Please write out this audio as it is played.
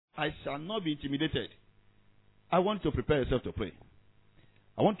I shall not be intimidated. I want to prepare yourself to pray.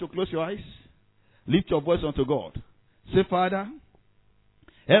 I want to close your eyes. Lift your voice unto God. Say, Father,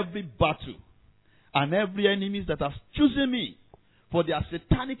 every battle and every enemy that has chosen me for their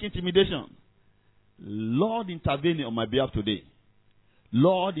satanic intimidation, Lord, intervene on my behalf today.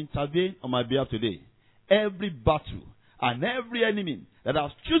 Lord, intervene on my behalf today. Every battle and every enemy that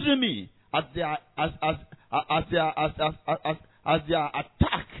has chosen me as their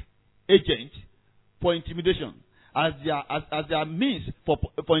attack agent for intimidation, as their means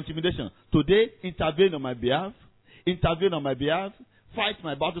for intimidation, today intervene on my behalf. Intervene on my behalf. Fight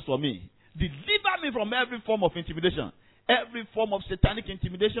my battles for me. Deliver me from every form of intimidation. Every form of satanic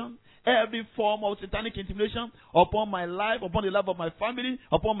intimidation, every form of satanic intimidation upon my life, upon the life of my family,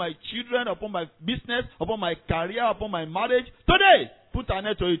 upon my children, upon my business, upon my career, upon my marriage. Today, put an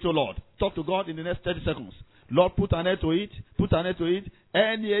end to it, O Lord. Talk to God in the next 30 seconds. Lord, put an end to it. Put an end to it.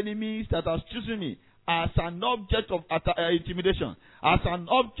 Any enemies that has chosen me as an object of intimidation, as an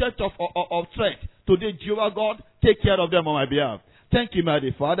object of threat, today, Jehovah God, take care of them on my behalf. Thank you,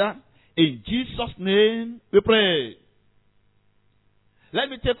 mighty Father. In Jesus' name, we pray. Let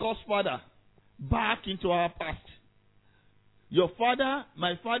me take us further back into our past. Your father,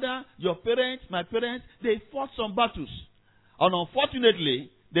 your parents, my parents, they fought some battles. And unfortunately,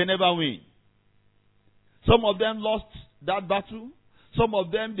 they never win. Some of them lost that battle. Some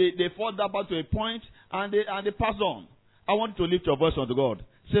of them, they fought that battle to a point and they passed on. I want you to lift your voice unto God.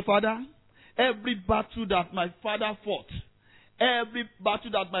 Say, Father, every battle that my father fought, every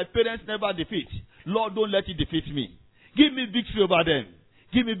battle that my parents never defeat, Lord, don't let it defeat me. Give me victory over them.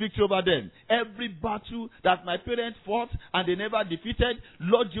 Give me victory over them. Every battle that my parents fought and they never defeated,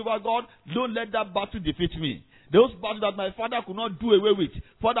 Lord Jehovah God, don't let that battle defeat me. Those battles that my father could not do away with,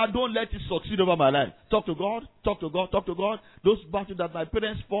 Father, don't let it succeed over my life. Talk to God, talk to God, talk to God. Those battles that my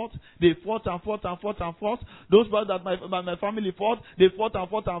parents fought, they fought and fought and fought and fought. Those battles that my family fought, they fought and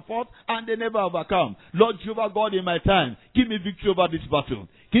fought and fought, and they never overcome. Lord Jehovah God, in my time, give me victory over this battle.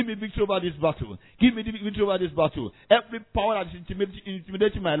 Give me victory over this battle. Give me victory over this battle. Every power that is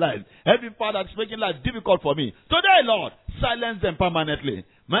intimidating my life, every power that is making life difficult for me, today, Lord, silence them permanently.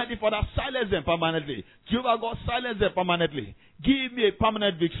 Mighty Father, silence them permanently. Jehovah God, silence them permanently. Give me a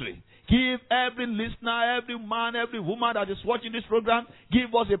permanent victory. Give every listener, every man, every woman that is watching this program,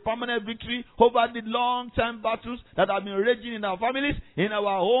 give us a permanent victory over the long-time battles that have been raging in our families, in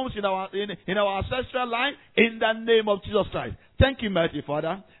our homes, in our ancestral line, in the name of Jesus Christ. Thank you, mighty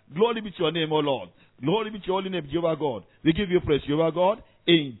Father. Glory be to your name, O Lord. Glory be to your holy name, Jehovah God. We give you praise, Jehovah God.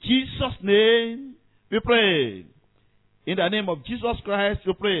 In Jesus' name, we pray. In the name of Jesus Christ,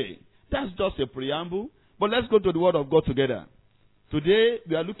 we pray. That's just a preamble. But let's go to the Word of God together. Today,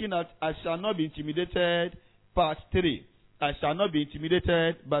 we are looking at I shall not be intimidated, part 3. I shall not be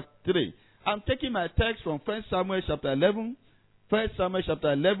intimidated, part 3. I'm taking my text from 1 Samuel chapter 11. 1 Samuel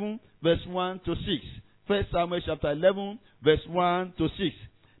chapter 11, verse 1 to 6. 1 Samuel chapter 11, verse 1 to 6.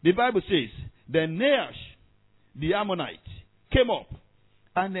 The Bible says, Then Nahash, the Ammonite, came up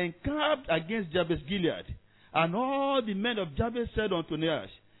and encamped against Jabez Gilead. And all the men of Jabez said unto Nahash,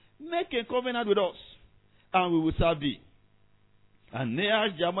 Make a covenant with us, and we will serve thee. And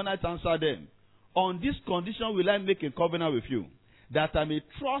Nahash the Ammonite answered them, On this condition will I make a covenant with you, that I may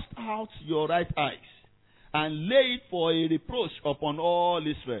thrust out your right eyes, and lay it for a reproach upon all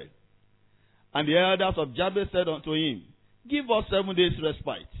Israel. And the elders of Jabez said unto him, Give us 7 days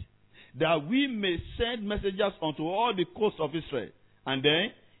respite, that we may send messengers unto all the coasts of Israel. And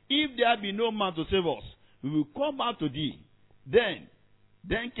then, if there be no man to save us, we will come out to thee. Then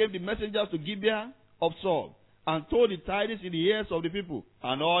came the messengers to Gibeah of Saul, and told the tidings in the ears of the people.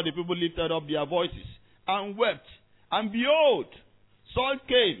 And all the people lifted up their voices, and wept. And behold, Saul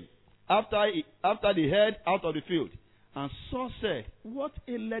came after the head out of the field. And Saul said, What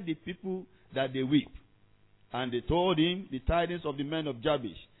aileth the people that they weep? And they told him the tidings of the men of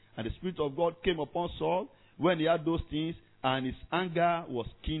Jabesh. And the Spirit of God came upon Saul when he heard those things, and his anger was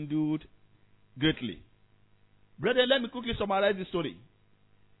kindled greatly. Brethren, let me quickly summarize the story.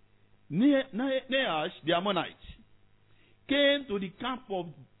 Nahash, the Ammonite, came to the camp of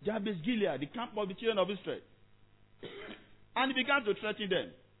Jabez Gilead, the camp of the children of Israel. And he began to threaten them.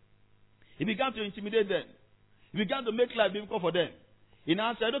 He began to intimidate them. He began to make life difficult for them. He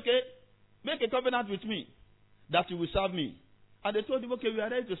now said, Okay, make a covenant with me that you will serve me. And they told him, Okay, we are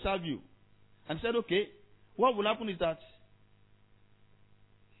ready to serve you. And he said, Okay, what will happen is that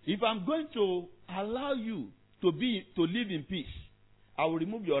if I'm going to allow you to live in peace, I will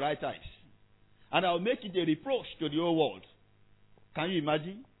remove your right eyes. And I will make it a reproach to the whole world. Can you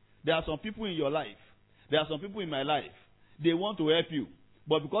imagine? There are some people in your life. There are some people in my life. They want to help you.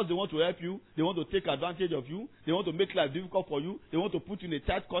 But because they want to help you, they want to take advantage of you, they want to make life difficult for you, they want to put you in a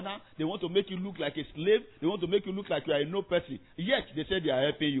tight corner, they want to make you look like a slave, they want to make you look like you are a no person. Yet they say they are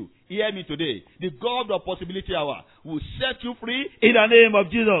helping you. Hear me today. The God of possibility hour will set you free in the name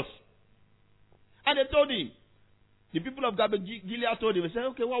of Jesus. And they told him, the people of Gilead told him, they said,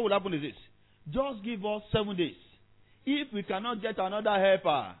 okay, what will happen is this. Just give us 7 days. If we cannot get another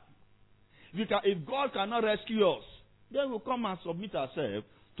helper, if God cannot rescue us, then we'll come and submit ourselves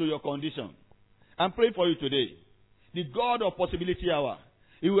to your condition. I'm praying for you today. The God of possibility hour,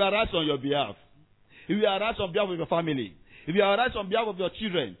 He will arise on your behalf. He will arise on behalf of your family. He will arise on behalf of your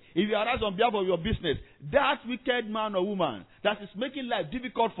children. He will arise on behalf of your business. That wicked man or woman that is making life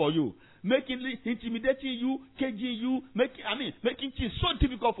difficult for you, intimidating you, caging you, making things so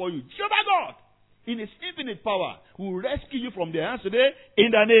difficult for you. Jehovah God, in His infinite power, will rescue you from their hands today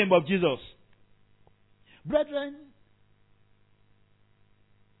in the name of Jesus. Brethren,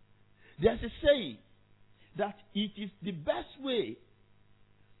 there's a saying that it is the best way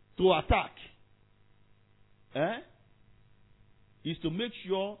to attack is to make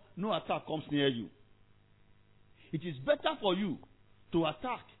sure no attack comes near you. It is better for you to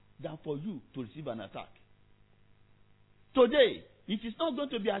attack than for you to receive an attack. Today, it is not going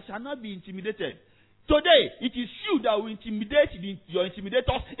to be, I shall not be intimidated. Today, it is you that will intimidate your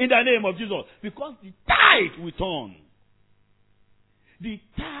intimidators in the name of Jesus. Because the tide will turn. The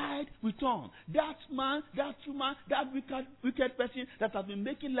tide will turn. That man, that woman, that wicked person that has been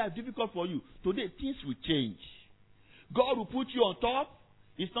making life difficult for you, today things will change. God will put you on top.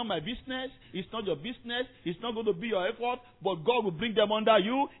 It's not my business. It's not your business. It's not going to be your effort. But God will bring them under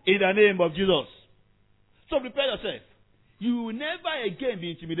you in the name of Jesus. So prepare yourself. You will never again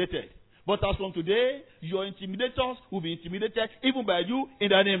be intimidated. But as from today, your intimidators will be intimidated even by you in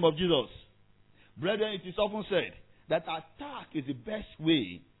the name of Jesus. Brethren, it is often said that attack is the best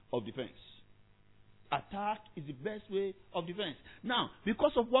way of defense. Attack is the best way of defense. Now,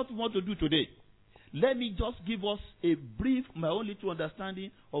 because of what we want to do today, let me just give us a brief, my own little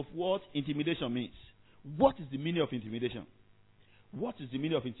understanding of what intimidation means. What is the meaning of intimidation? What is the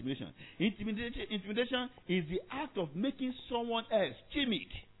meaning of intimidation? Intimidation is the act of making someone else timid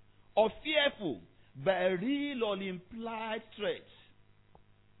or fearful by real or implied threats.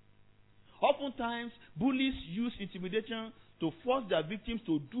 Oftentimes, bullies use intimidation to force their victims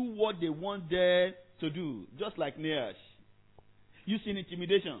to do what they want them to do, just like Nahash. Using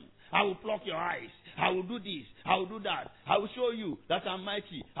intimidation. I will pluck your eyes. I will do this. I will do that. I will show you that I'm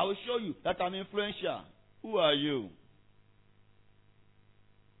mighty. I will show you that I'm influential. Who are you?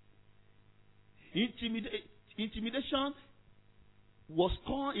 Intimidation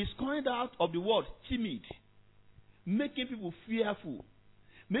is coined out of the word timid, making people fearful,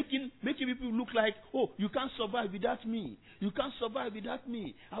 making people look like, oh, you can't survive without me. You can't survive without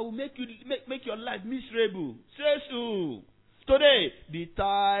me. I will make your life miserable. Say so. Today, the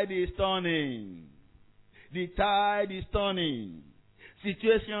tide is turning. The tide is turning.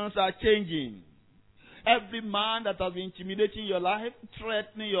 Situations are changing. Every man that has been intimidating your life,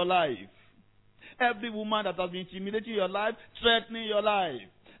 threatening your life. Every woman that has been intimidating your life, threatening your life.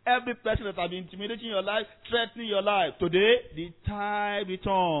 Every person that has been intimidating your life, threatening your life. Today, the tide will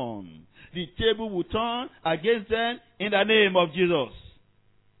turn. The table will turn against them in the name of Jesus.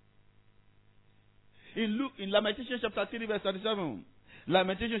 In Lamentation chapter 3 verse 37,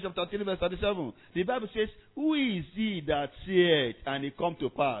 Lamentation chapter 3 verse 37, the Bible says, who is he that saith and it come to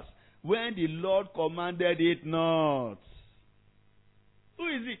pass, when the Lord commanded it not? Who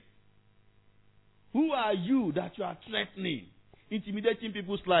is it? Who are you that you are threatening, intimidating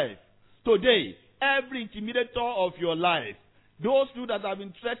people's life? Today, every intimidator of your life, those two that have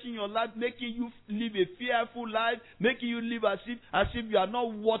been threatening your life, making you live a fearful life, making you live as if you are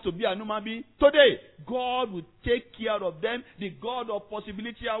not worth to be a human being. Today, God will take care of them. The God of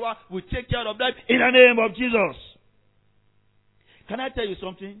possibility hour will take care of them in the name of Jesus. Can I tell you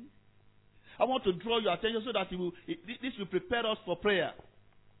something? I want to draw your attention so that this will prepare us for prayer.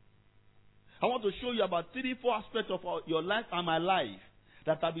 I want to show you about 3-4 aspects of your life and my life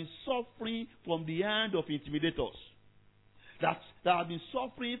that have been suffering from the hand of intimidators. That have been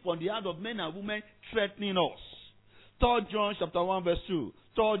suffering from the hand of men and women threatening us. 3 John chapter 1 verse 2.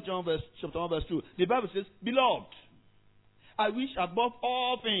 3 John chapter 1 verse 2. The Bible says, beloved, I wish above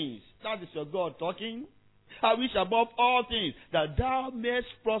all things, that is your God talking, I wish above all things that thou mayest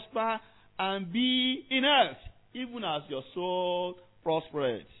prosper and be in health, even as your soul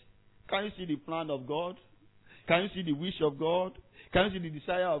prospereth. Can you see the plan of God? Can you see the wish of God? Can you see the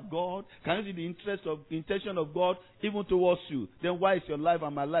desire of God? Can you see the intention of God even towards you? Then why is your life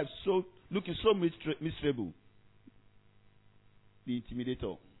and my life looking so miserable? the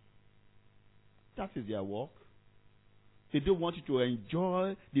intimidator. That is their work. They don't want you to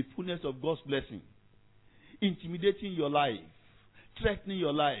enjoy the fullness of God's blessing. Intimidating your life, threatening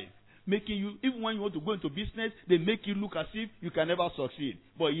your life, making you, even when you want to go into business, they make you look as if you can never succeed.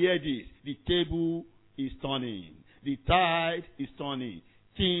 But hear this, the table is turning. The tide is turning.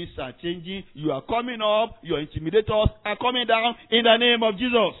 Things are changing. You are coming up. Your intimidators are coming down in the name of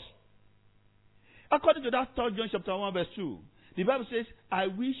Jesus. According to that 3 John chapter 1 verse 2, the Bible says, I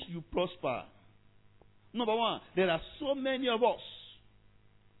wish you prosper. Number one, there are so many of us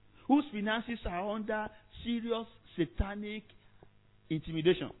whose finances are under serious satanic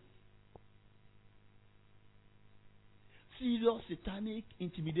intimidation. Serious satanic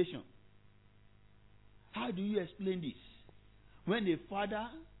intimidation. How do you explain this? When a father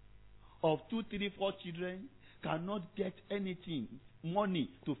of 2, 3, 4 children cannot get anything, money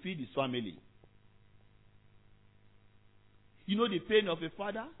to feed his family. You know the pain of a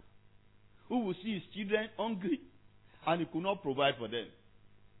father who will see his children hungry and he could not provide for them.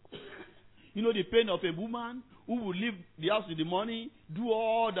 You know the pain of a woman who will leave the house in the morning, do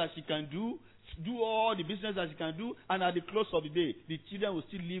all that she can do all the business that she can do, and at the close of the day, the children will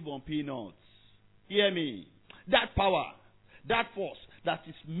still live on peanuts. Hear me. That power, that force that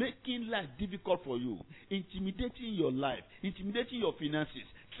is making life difficult for you, intimidating your life, intimidating your finances,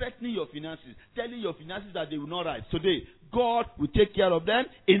 threatening your finances, telling your finances that they will not rise. Today, God will take care of them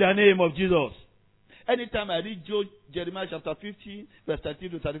in the name of Jesus. Anytime I read Jeremiah chapter 15, verse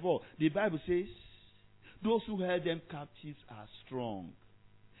 13 to 34, the Bible says, those who held them captives are strong.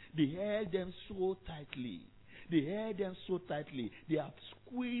 They held them so tightly. They held them so tightly. They have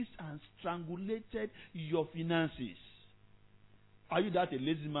squeezed and strangulated your finances. Are you that a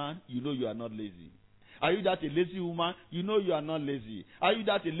lazy man? You know you are not lazy. Are you that a lazy woman? You know you are not lazy. Are you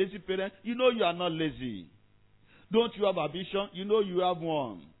that a lazy parent? You know you are not lazy. Don't you have ambition? You know you have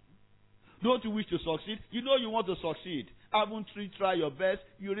one. Don't you wish to succeed? You know you want to succeed. Haven't you tried your best?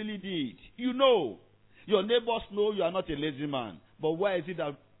 You really did. You know. Your neighbors know you are not a lazy man. But why is it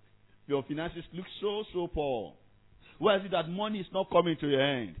that your finances look so poor? Why is it that money is not coming to your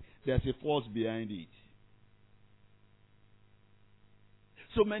hand? There's a force behind it.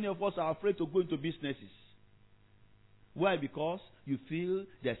 So many of us are afraid to go into businesses. Why? Because you feel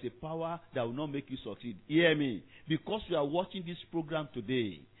there's a power that will not make you succeed. Hear me. Because you are watching this program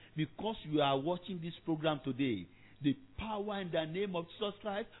today, the power in the name of Jesus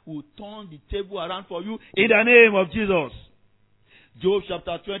Christ will turn the table around for you in the name of Jesus. Job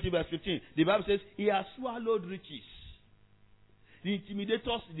chapter 20 verse 15. The Bible says, he has swallowed riches. The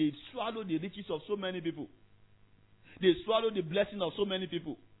intimidators, they swallow the riches of so many people. They swallow the blessing of so many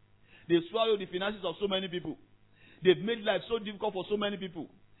people. They swallow the finances of so many people. They've made life so difficult for so many people.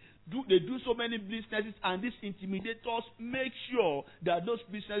 They do so many businesses, and these intimidators make sure that those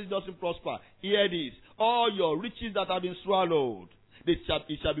businesses doesn't prosper. Hear this. All your riches that have been swallowed, it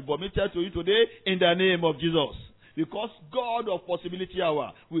shall be vomited to you today in the name of Jesus. Because God of possibility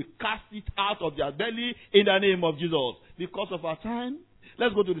hour will cast it out of their belly in the name of Jesus. Because of our time,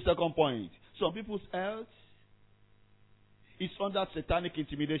 let's go to the second point. Some people's health is under satanic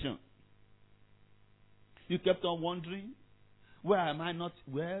intimidation. You kept on wondering, where am I not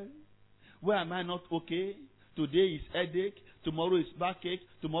well? Where am I not okay? Today is headache. Tomorrow is backache.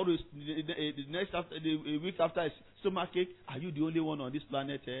 Tomorrow is the week after is stomachache. Are you the only one on this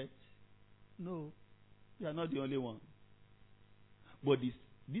planet Earth? No, you are not the only one. But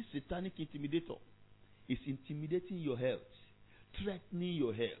this satanic intimidator is intimidating your health, threatening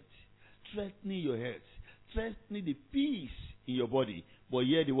your health, threatening the peace in your body. But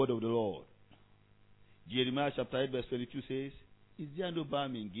hear the word of the Lord. Jeremiah chapter 8 verse 22 says, is there no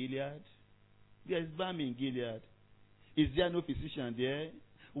balm in Gilead? There is balm in Gilead. Is there no physician there?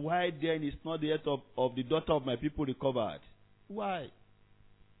 Why then is not the health of the daughter of my people recovered? Why?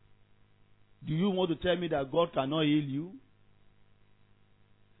 Do you want to tell me that God cannot heal you?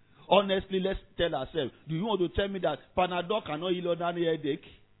 Honestly, let's tell ourselves. Do you want to tell me that Panadol cannot heal ordinary headache?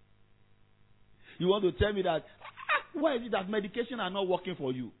 You want to tell me that, why is it that medication are not working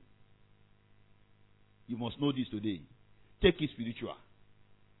for you? You must know this today. Take it spiritual.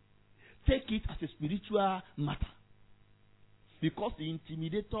 Take it as a spiritual matter. Because the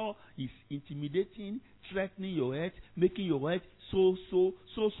intimidator is intimidating, threatening your health, making your health so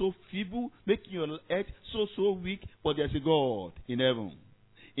feeble, making your health so weak. But there's a God in heaven.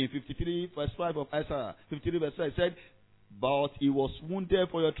 In 53 verse 5 of Isaiah, 53 verse 5 said, but he was wounded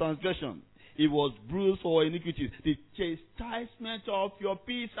for your transgression. He was bruised for iniquities. The chastisement of your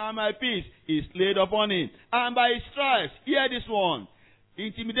peace and my peace is laid upon him. And by his stripes, hear this one.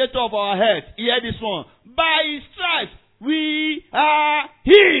 The intimidator of our head, hear this one. By his stripes, we are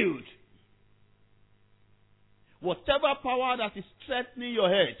healed. Whatever power that is threatening your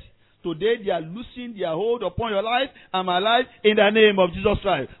head, today they are losing their hold upon your life and my life in the name of Jesus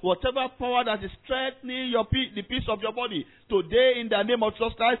Christ. Whatever power that is threatening the peace of your body, today in the name of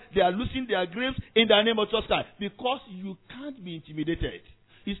Jesus Christ, they are losing their grips in the name of Jesus Christ. Because you can't be intimidated.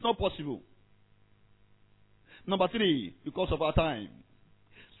 It's not possible. Number 3, because of our time.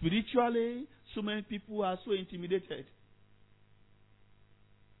 Spiritually, so many people are so intimidated.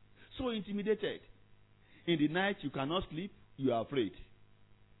 So intimidated. In the night, you cannot sleep, you are afraid.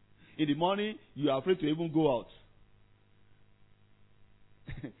 In the morning, you are afraid to even go out.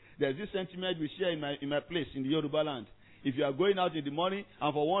 There's this sentiment we share in my place in the Yoruba land. If you are going out in the morning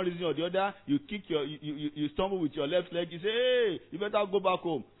and for one reason or the other, you stumble with your left leg, you say, hey, you better go back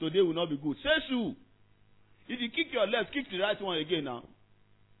home. Today will not be good. Say so. If you kick your left, kick the right one again now.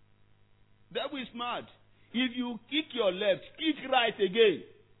 Devil is mad. If you kick your left, kick right again.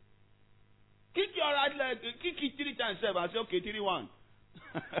 Kick your right leg, kick it 3 times, and say, okay, 3-1.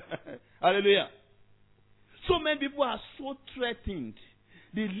 Hallelujah. So many people are so threatened.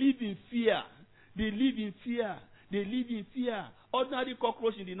 They live in fear. They live in fear. They live in fear. Ordinary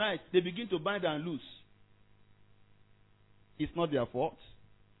cockroach in the night, they begin to bind and loose. It's not their fault.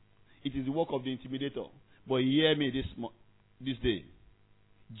 It is the work of the intimidator. But hear me this day.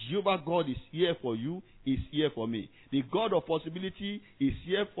 Jehovah God is here for you, is here for me. The God of possibility is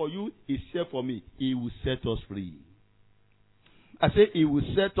here for you, is here for me. He will set us free. I say He will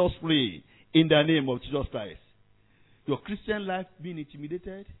set us free in the name of Jesus Christ. Your Christian life being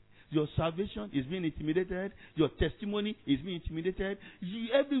intimidated, your salvation is being intimidated, your testimony is being intimidated.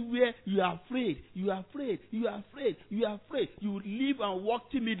 Everywhere you are afraid, you are afraid, you are afraid, you are afraid. You live and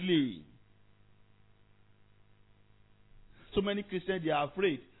walk timidly. So many Christians, they are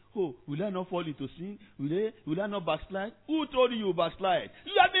afraid. Oh, will I not fall into sin? Will I not backslide? Who told you backslide?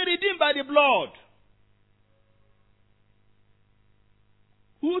 You have been redeemed by the blood.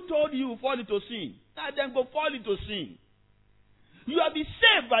 Who told you fall into sin? Now then go fall into sin. You have been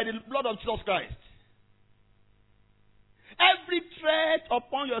saved by the blood of Jesus Christ. Every threat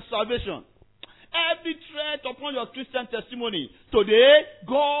upon your salvation, every threat upon your Christian testimony, today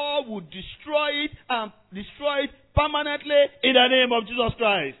God will destroy it and destroy it permanently in the name of Jesus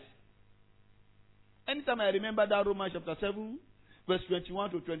Christ. Anytime I remember that Romans chapter 7, verse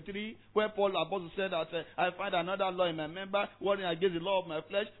 21 to 23, where Paul the apostle said that I find another law in my member, warring against the law of my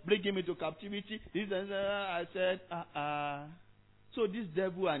flesh, bringing me to captivity. I said, So this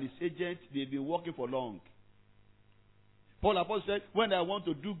devil and his agents, they've been working for long. Paul the apostle said, when I want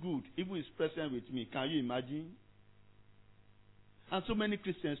to do good, evil is present with me. Can you imagine? And so many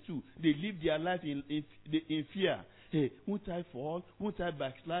Christians too, they live their life in fear. Hey, won't I fall? Won't I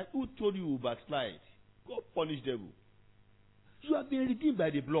backslide? Who told you to backslide? God punish devil. You have been redeemed by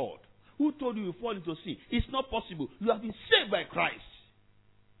the blood. Who told you fall into sin? It's not possible. You have been saved by Christ.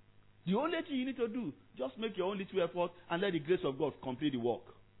 The only thing you need to do, just make your own little effort and let the grace of God complete the work.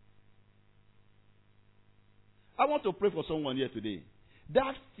 I want to pray for someone here today.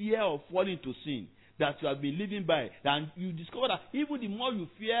 That fear of falling into sin that you have been living by, and you discover that even the more you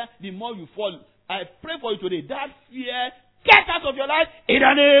fear, the more you fall. I pray for you today. That fear, get out of your life in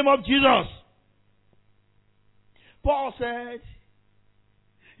the name of Jesus. Paul said,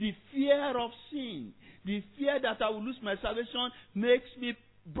 the fear of sin, the fear that I will lose my salvation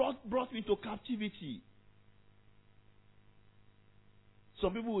brought me to captivity.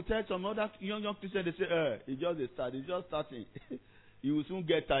 Some people will tell some other young Christians, they say, it's just starting. You will soon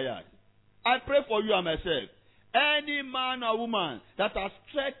get tired. I pray for you and myself. Any man or woman that has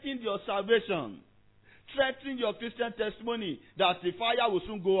threatened your salvation, threatening your Christian testimony, that the fire will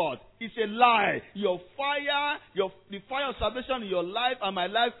soon go out, it's a lie. Your fire, the fire of salvation in your life and my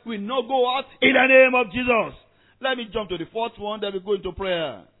life will not go out in the name of Jesus. Let me jump to the fourth one, then we go into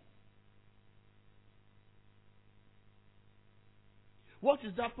prayer. What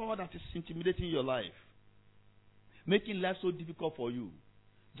is that power that is intimidating your life? Making life so difficult for you.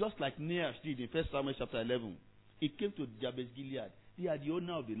 Just like Nahash did in 1 Samuel chapter 11. He came to Jabesh Gilead. They are the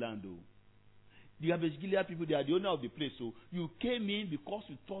owner of the land, though. The Jabesh Gilead people, they are the owner of the place. So you came in because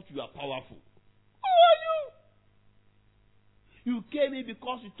you thought you are powerful. Who are you? You came in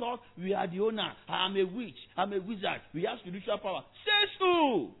because you thought we are the owner. I am a witch. I'm a wizard. We have spiritual power. Say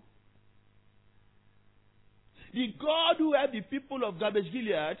so. The God who helped the people of Jabesh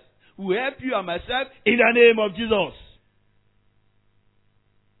Gilead will help you and myself in the name of Jesus.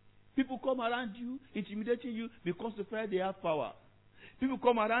 People come around you, intimidating you because they fear they have power. People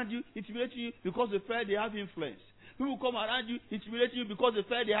come around you, intimidating you because they fear they have influence. People come around you, intimidating you because they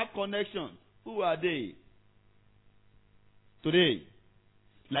fear they have connection. Who are they? Today,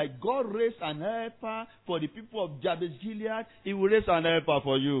 like God raised an helper for the people of Jabesh Gilead, He will raise an helper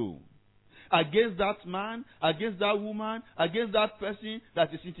for you. Against that man, against that woman, against that person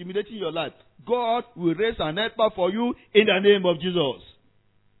that is intimidating your life, God will raise an helper for you in the name of Jesus.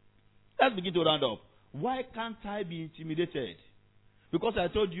 Let's begin to round up. Why can't I be intimidated? Because I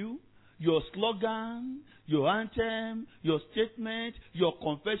told you, your slogan, your anthem, your statement, your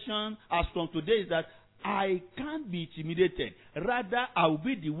confession as from today is that I can't be intimidated. Rather, I will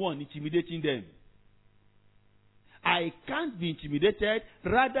be the one intimidating them. I can't be intimidated.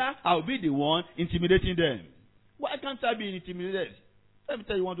 Rather, I will be the one intimidating them. Why can't I be intimidated? Let me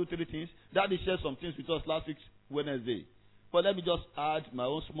tell you 1, 2, 3 things. Daddy shared some things with us last week, Wednesday. But let me just add my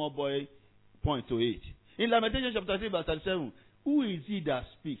own small boy point to it. In Lamentations chapter 3, verse 37, who is he that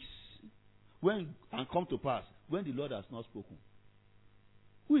speaks when and come to pass when the Lord has not spoken?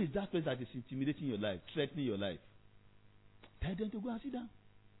 Who is that person that is intimidating your life, threatening your life? Tell them to go and sit down.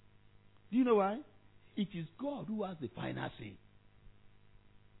 Do you know why? It is God who has the final say.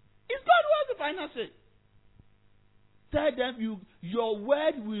 It's God who has the final say. Tell them your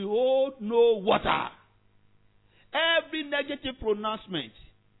word will hold no water. Every negative pronouncement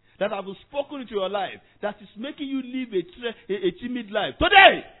that I have spoken into your life that is making you live a timid life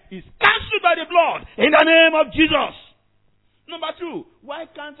today is cancelled by the blood in the name of Jesus. Number 2, why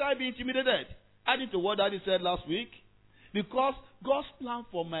can't I be intimidated? Adding to what Daddy said last week, because God's plan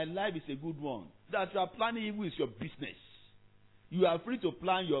for my life is a good one. That you are planning evil is your business. You are free to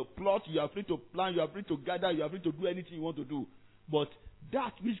plan your plot, you are free to plan, you are free to gather, you are free to do anything you want to do. But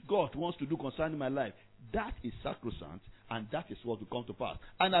that which God wants to do concerning my life, that is sacrosanct, and that is what will come to pass.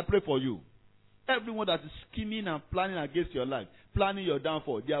 And I pray for you. Everyone that is scheming and planning against your life, planning your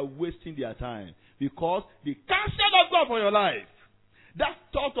downfall, they are wasting their time. Because the counsel of God for your life, that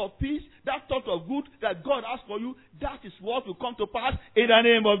thought of peace, that thought of good that God has for you, that is what will come to pass in the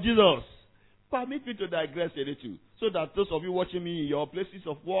name of Jesus. Permit me to digress a little, so that those of you watching me in your places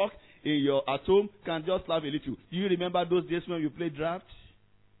of work, at home, can just laugh a little. Do you remember those days when you played draft?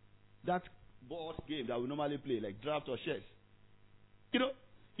 That board game that we normally play, like draft or chess. You know,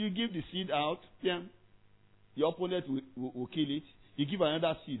 you give the seed out, your opponent will kill it. You give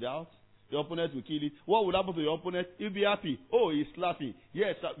another seed out, your opponent will kill it. What will happen to your opponent? He'll be happy. Oh, he's laughing.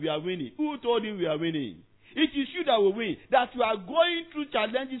 Yes, we are winning. Who told him we are winning? It is you that will win. That you are going through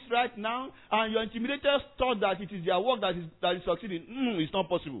challenges right now, and your intimidators thought that it is their work that is succeeding. It's not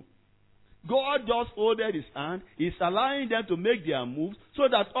possible. God just folded his hand. He's allowing them to make their moves, so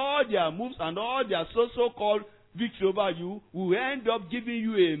that all their moves and all their so-called victory over you will end up giving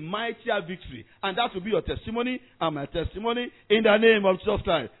you a mightier victory. And that will be your testimony and my testimony in the name of Jesus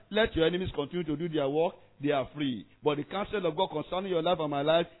Christ. Let your enemies continue to do their work. They are free. But the counsel of God concerning your life and my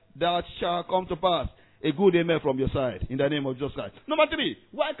life, that shall come to pass. A good amen from your side in the name of Jesus Christ. Number 3,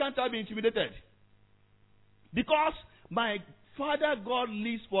 why can't I be intimidated? Because my Father God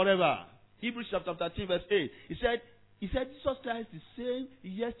lives forever. Hebrews chapter 13 verse 8. He said Jesus Christ is the same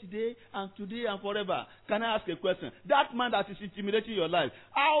yesterday and today and forever. Can I ask a question? That man that is intimidating your life,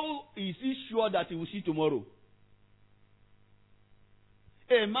 how is he sure that he will see tomorrow?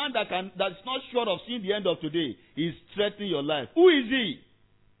 A man that is not sure of seeing the end of today is threatening your life. Who is he?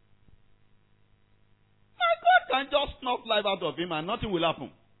 My God can just knock life out of him and nothing will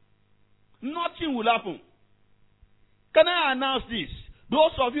happen. Nothing will happen. Can I announce this?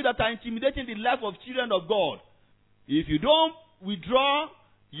 Those of you that are intimidating the life of children of God, if you don't withdraw,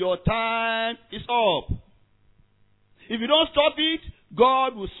 your time is up. If you don't stop it,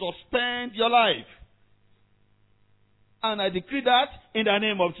 God will suspend your life. And I decree that in the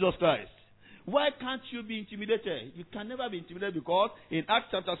name of Jesus Christ. Why can't you be intimidated? You can never be intimidated because in Acts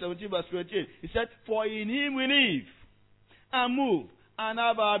chapter 17 verse 28, he said, for in him we live and move and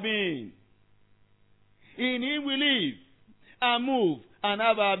have our being. In him we live and move and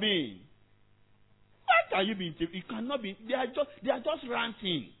have our being. Why can you be intimidated? You cannot be. They are just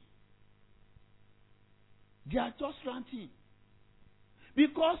ranting. They are just ranting.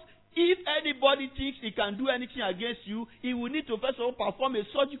 Because if anybody thinks he can do anything against you, he will need to first of all perform a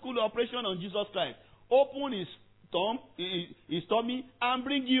surgical operation on Jesus Christ. Open his tummy and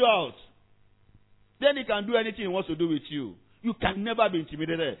bring you out. Then he can do anything he wants to do with you. You can never be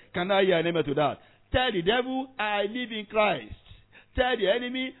intimidated. Can I hear an amen to that? Tell the devil, I live in Christ. Tell the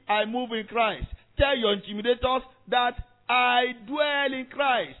enemy, I move in Christ. Tell your intimidators that I dwell in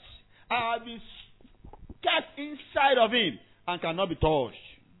Christ. I have been kept inside of him and cannot be touched.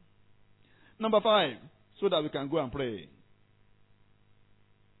 Number 5, so that we can go and pray.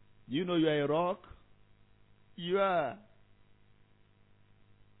 You know you are a rock? You are.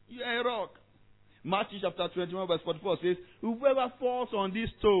 You are a rock. Matthew chapter 21 verse 44 says, whoever falls on this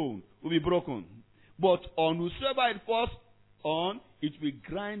stone will be broken. But on whosoever it falls on, it will be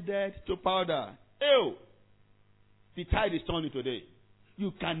grinded to powder. Ew! The tide is turning today.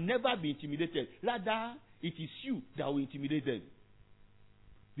 You can never be intimidated. Rather, it is you that will intimidate them.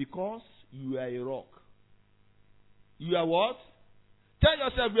 Because you are a rock. You are what? Tell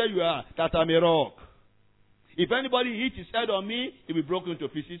yourself where you are, that I'm a rock. If anybody hits his head on me, it will be broken into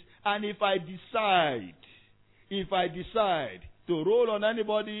pieces. And if I decide to roll on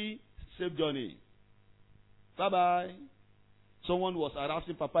anybody, safe journey. Bye-bye. Someone was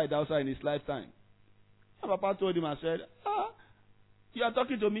harassing Papa outside in his lifetime. And Papa told him and said, you are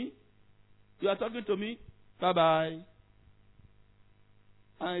talking to me? You are talking to me? Bye-bye.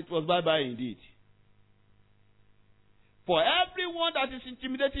 And it was bye-bye indeed. For everyone that is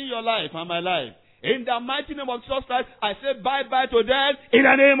intimidating your life and my life, in the mighty name of Jesus Christ, I say bye-bye to them in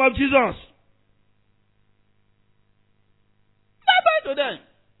the name of Jesus. Bye-bye to them.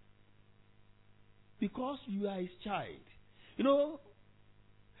 Because you are his child. You know,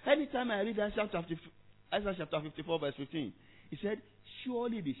 anytime I read Isaiah chapter 54 verse 15, he said,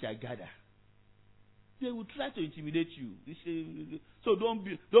 surely they shall gather. They will try to intimidate you. So don't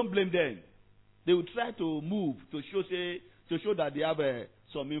blame them. They will try to move to show that they have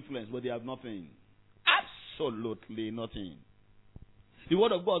some influence, but they have nothing. Absolutely nothing. The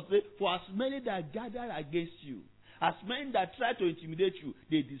word of God says, for as many that gather against you, as many that try to intimidate you,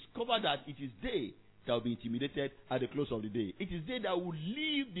 they discover that it is they that will be intimidated at the close of the day. It is they that will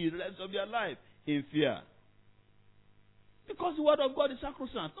live the rest of their life in fear. Because the word of God is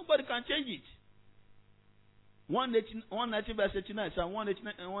sacrosanct. Nobody can change it. 119 verse 89, Psalm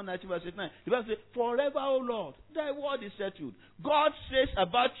 119 verse 89. The Bible says, forever, O Lord, thy word is settled. God says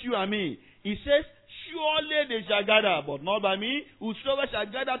about you and me, he says, surely they shall gather, but not by me. Whosoever shall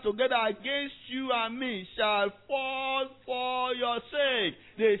gather together against you and me shall fall for your sake.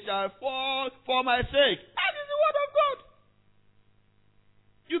 They shall fall for my sake. That is the word of God.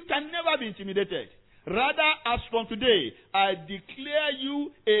 You can never be intimidated. Rather, as from today, I declare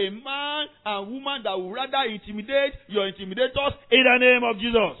you a man and woman that will rather intimidate your intimidators in the name of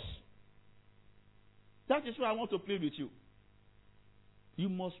Jesus. That is why I want to plead with you. You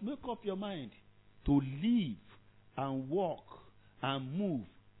must make up your mind to live and walk and move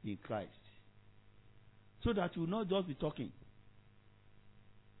in Christ. So that you will not just be talking.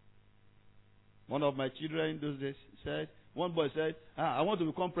 One of my children those days said, one boy said, I want to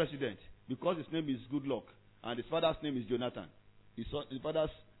become president. Because his name is Goodluck, and his father's name is Jonathan. His father's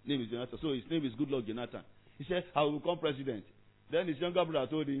name is Jonathan, so his name is Goodluck Jonathan. He said, I will become president. Then his younger brother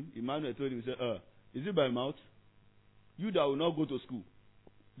told him, Emmanuel told him, he said, is it by mouth? You that will not go to school.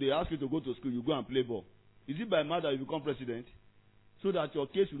 They ask you to go to school, you go and play ball. Is it by mouth that you become president? So that your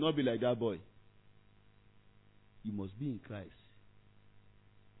case will not be like that boy. You must be in Christ.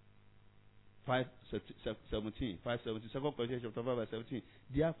 5:17, 2 Corinthians chapter 5 verse 17.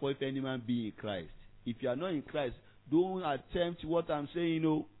 Therefore, if any man be in Christ, if you are not in Christ, don't attempt what I'm saying.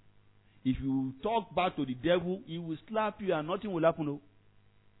 No, if you talk back to the devil, he will slap you and nothing will happen. No,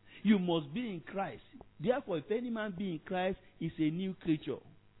 you must be in Christ. Therefore, if any man be in Christ, is a new creature.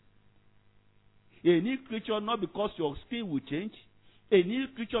 A new creature not because your skin will change. A new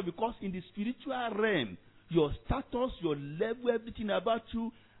creature because in the spiritual realm, your status, your level, everything about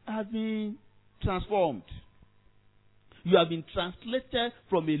you have been transformed. You have been translated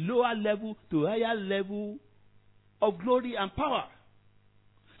from a lower level to a higher level of glory and power.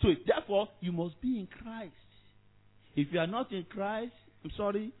 So therefore, you must be in Christ. If you are not in Christ, I'm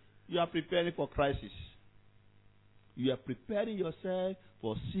sorry, you are preparing for crisis. You are preparing yourself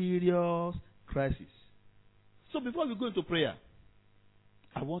for serious crisis. So before we go into prayer,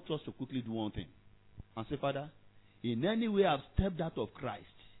 I want us to quickly do one thing. And say, Father, in any way I've stepped out of Christ.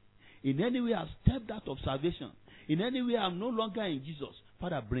 In any way I've stepped out of salvation. In any way I'm no longer in Jesus.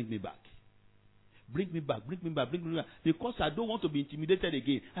 Father, bring me back. Bring me back, bring me back, bring me back. Because I don't want to be intimidated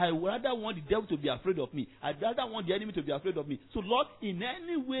again. I rather want the devil to be afraid of me. I rather want the enemy to be afraid of me. So Lord, in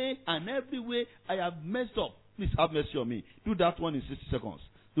any way and every way I have messed up, please have mercy on me. Do that one in 60 seconds.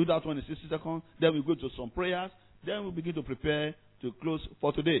 Do that one in 60 seconds. Then we go to some prayers. Then we begin to prepare to close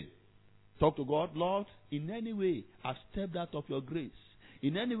for today. Talk to God. Lord, in any way I've stepped out of your grace.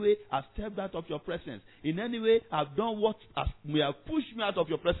 In any way, I've stepped out of your presence. In any way, I've done what may have pushed me out of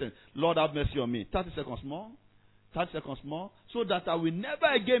your presence. Lord, have mercy on me. 30 seconds more. 30 seconds more. So that I will never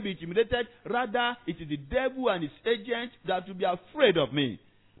again be intimidated. Rather, it is the devil and his agent that will be afraid of me.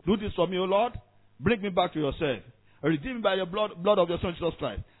 Do this for me, O Lord. Bring me back to yourself. Redeem me by your blood of your Son, Jesus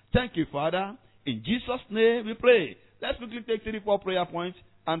Christ. Thank you, Father. In Jesus' name we pray. Let's quickly take 3-4 prayer points.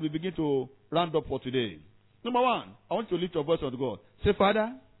 and we begin to round up for today. Number one, I want you to lift your voice unto God. Say,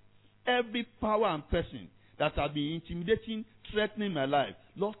 Father, every power and person that have been intimidating, threatening my life,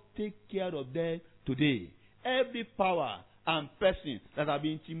 Lord, take care of them today. Every power and person that have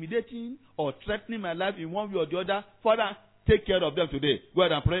been intimidating or threatening my life in one way or the other, Father, take care of them today. Go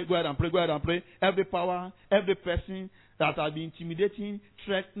ahead and pray, go ahead and pray, go ahead and pray. Every power, every person that have been intimidating,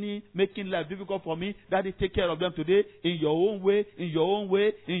 threatening, making life difficult for me, Daddy, take care of them today in your own way, in your own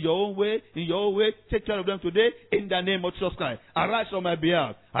way, in your own way, in your own way. Take care of them today in the name of Jesus Christ. Arise on my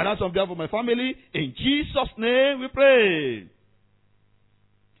behalf. Arise on behalf of my family. In Jesus' name we pray.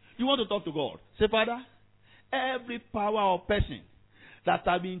 You want to talk to God. Say, Father, every power or person that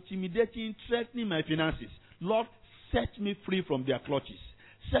have been intimidating, threatening my finances, Lord, set me free from their clutches.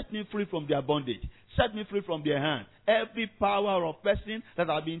 Set me free from their bondage. Set me free from their hand. Every power or person that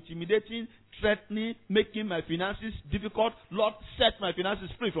have been intimidating, threatening, making my finances difficult, Lord, set my finances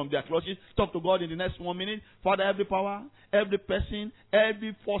free from their clutches. Talk to God in the next 1 minute. Father, every power, every person,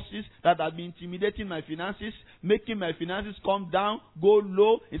 every forces that have been intimidating my finances, making my finances come down, go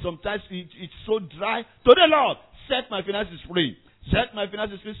low, and sometimes it's so dry. Today, Lord, set my finances free. Set my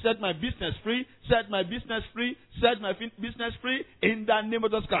finances free. Set my business free. Set my business free. Set my business free in the name of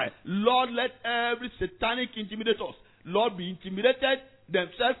the sky. Lord, let every satanic intimidators, Lord, be intimidated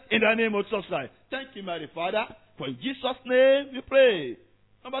themselves in the name of Jesus Christ. Thank you, mighty Father, for in Jesus' name we pray.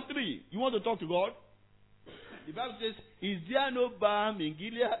 Number 3, you want to talk to God? The Bible says, is there no balm in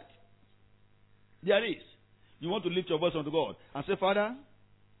Gilead? There is. You want to lift your voice unto God and say, Father,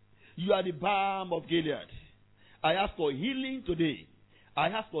 you are the balm of Gilead. I ask for healing today. I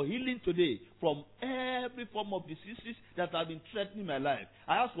ask for healing today from every form of diseases that have been threatening my life.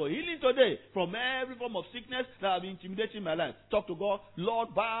 I ask for healing today from every form of sickness that have been intimidating my life. Talk to God.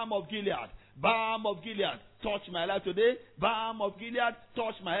 Lord, balm of Gilead. Balm of Gilead, touch my life today. Balm of Gilead,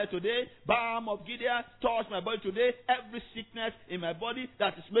 touch my head today. Balm of Gilead, touch my body today. Every sickness in my body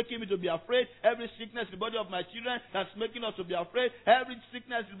that is making me to be afraid. Every sickness in the body of my children that's making us to be afraid. Every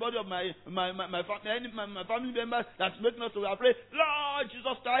sickness in the body of my family members that's making us to be afraid. Lord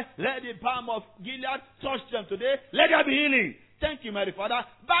Jesus Christ, let the balm of Gilead touch them today. Let there be healing. Thank you, mighty Father.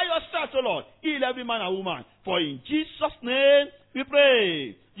 By your stripes, O Lord, heal every man and woman. For in Jesus' name we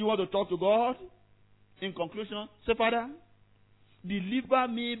pray. You want to talk to God? In conclusion, say, Father, deliver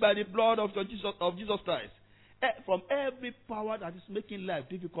me by the blood of Jesus Christ from every power that is making life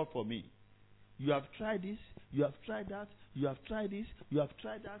difficult for me. You have tried this, you have tried that, you have tried this, you have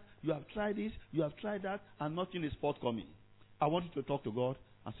tried that, you have tried this, you have tried that, and nothing is forthcoming. I want you to talk to God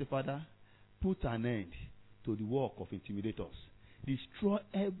and say, Father, put an end to the work of intimidators. Destroy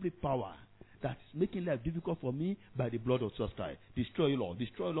every power that is making life difficult for me by the blood of Jesus Christ. Destroy, Lord.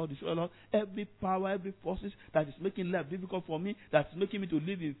 Destroy, Lord. Destroy, Lord. Every power, every forces that is making life difficult for me, that is making me to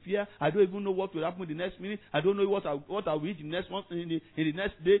live in fear. I don't even know what will happen in the next minute. I don't know what I will eat in the next month, in the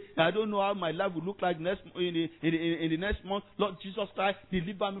next day. I don't know how my life will look like in the next month. Lord Jesus Christ,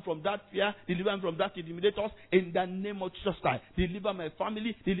 deliver me from that fear. Deliver me from that intimidators in the name of Jesus Christ. Deliver my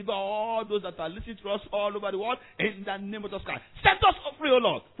family. Deliver all those that are listening to us all over the world in the name of Jesus Christ. Set us free, O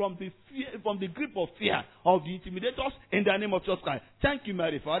Lord, from the fear, from the grip of fear of the intimidators in the name of Jesus Christ. Thank you,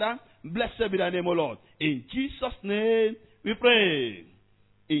 mighty Father. Blessed be thy name, O Lord. In Jesus' name we pray.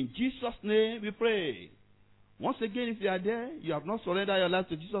 In Jesus' name we pray. Once again, if you are there, you have not surrendered your life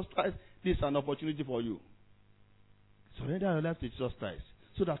to Jesus Christ, this is an opportunity for you. Surrender your life to Jesus Christ,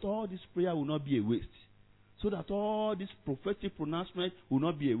 so that all this prayer will not be a waste. So that all this prophetic pronouncement will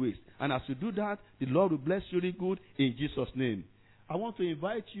not be a waste. And as you do that, the Lord will bless you really good in Jesus' name. I want to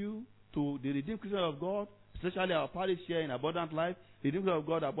invite you to the Redeemed Christian of God, especially our parish here in Abundant Life. Redeemed Christian of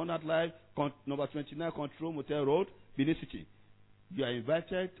God, Abundant Life, number 29, Control Motel Road, Benin City. You are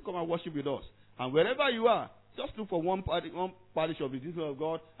invited to come and worship with us. And wherever you are, just look for one parish of the Redeemed Christian of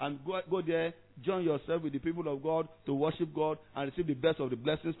God and go there, join yourself with the people of God to worship God and receive the best of the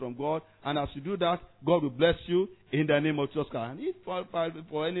blessings from God. And as you do that, God will bless you in the name of Jesus Christ. And if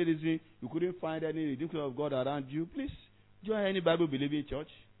for any reason you couldn't find any Redeemed Christian of God around you, please join any Bible-believing church.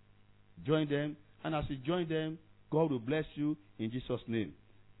 Join them, and as you join them, God will bless you in Jesus' name.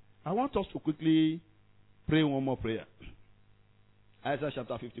 I want us to quickly pray one more prayer. Isaiah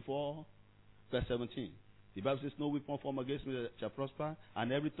chapter 54, verse 17. The Bible says, no weapon formed against me shall prosper,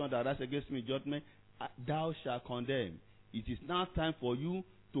 and every tongue that rises against me in judgment, thou shalt condemn. It is now time for you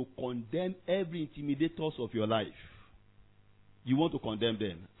to condemn every intimidators of your life. You want to condemn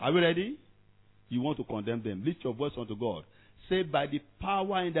them. Are we ready? You want to condemn them. Lift your voice unto God. Say, by the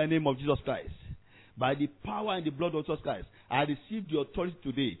power in the name of Jesus Christ, by the power in the blood of Jesus Christ, I receive the authority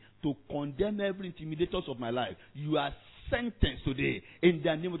today to condemn every intimidators of my life. You are sentenced today in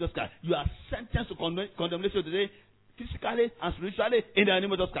the name of Jesus Christ. You are sentenced to condemnation today, physically and spiritually, in the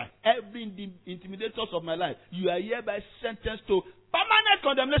name of Jesus Christ. Every intimidators of my life, you are hereby sentenced to permanent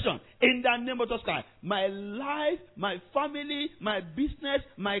condemnation in the name of Jesus Christ. My life, my family, my business,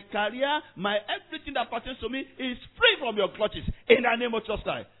 my career, my everything that pertains to me is free from your clutches in the name of Jesus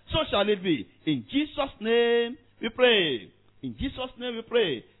Christ. So shall it be. In Jesus' name we pray. In Jesus' name we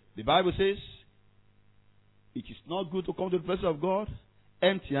pray. The Bible says, it is not good to come to the presence of God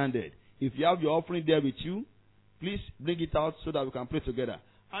empty-handed. If you have your offering there with you, please bring it out so that we can pray together.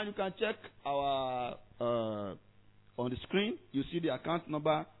 And you can check our on the screen. You see the account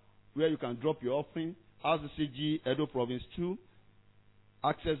number where you can drop your offering. RCCG Edo Province 2,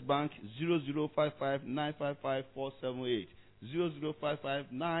 Access Bank 0055955478.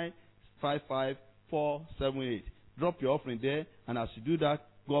 0055955478. Drop your offering there, and as you do that,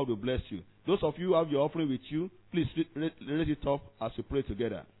 God will bless you. Those of you who have your offering with you, please raise it up as we pray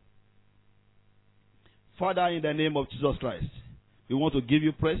together. Father, in the name of Jesus Christ, we want to give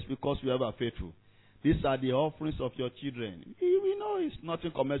you praise because you are faithful. These are the offerings of your children. We know it's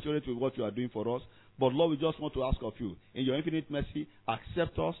nothing commensurate with what you are doing for us, but Lord, we just want to ask of you, in your infinite mercy,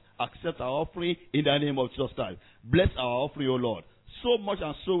 accept us, accept our offering in the name of Jesus Christ. Bless our offering, O Lord, so much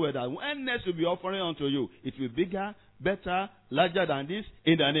and so well that when next we'll be offering unto you, it will be bigger, better, larger than this,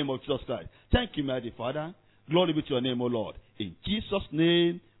 in the name of Jesus Christ. Thank you, mighty Father. Glory be to your name, O Lord. In Jesus'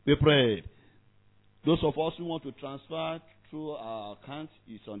 name we pray. Those of us who want to transfer through our account,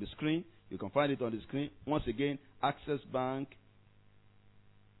 it's on the screen. You can find it on the screen. Once again, Access Bank,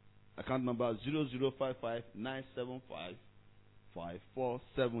 account number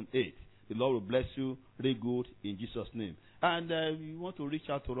 0055975548. The Lord will bless you really good in Jesus' name. And you want to reach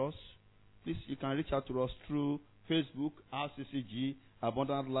out to us, please, you can reach out to us through Facebook, RCCG,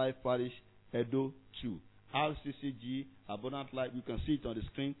 Abundant Life Parish, Edo 2. RCCG, Abundant Life, you can see it on the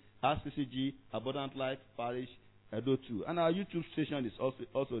screen. RCCG, Abundant Life Parish, Edo 2. And our YouTube station is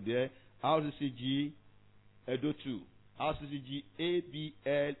also there. RCCG, Edo 2. RCCG,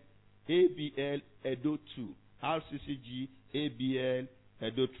 ABL Edo 2. RCCG, ABL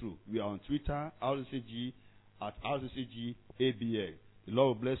Edo 2. We are on Twitter, RCCG, at RCCG, ABL. The Lord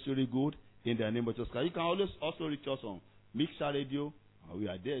will bless you really good in the name of Jesus Christ. You can always also reach us on Mixer Radio. We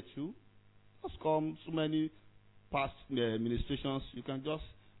are there too. Just come, so many past ministrations. You can just,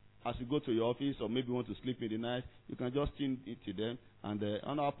 as you go to your office or maybe want to sleep in the night, you can just tune into them. And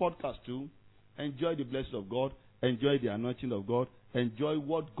on our podcast too, enjoy the blessing of God, enjoy the anointing of God, enjoy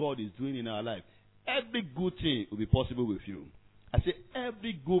what God is doing in our life. Every good thing will be possible with you. I say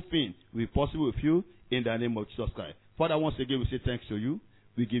every good thing will be possible with you in the name of Jesus Christ. Father, once again we say thanks to you.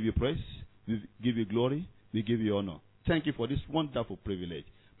 We give you praise. We give you glory. We give you honor. Thank you for this wonderful privilege.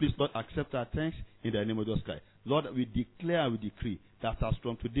 Please, Lord, accept our thanks in the name of Jesus Christ. Lord, we declare and we decree that as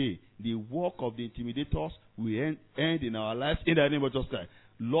from today, the work of the intimidators will end in our lives in the name of Jesus Christ.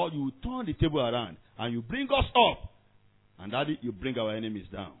 Lord, you turn the table around and you bring us up. And Daddy, you bring our enemies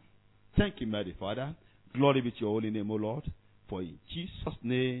down. Thank you, mighty Father. Glory be to your holy name, O Lord. For in Jesus'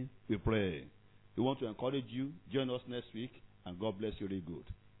 name we pray. We want to encourage you. Join us next week. And God bless you really good.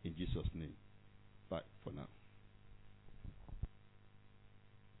 In Jesus' name. Bye for now.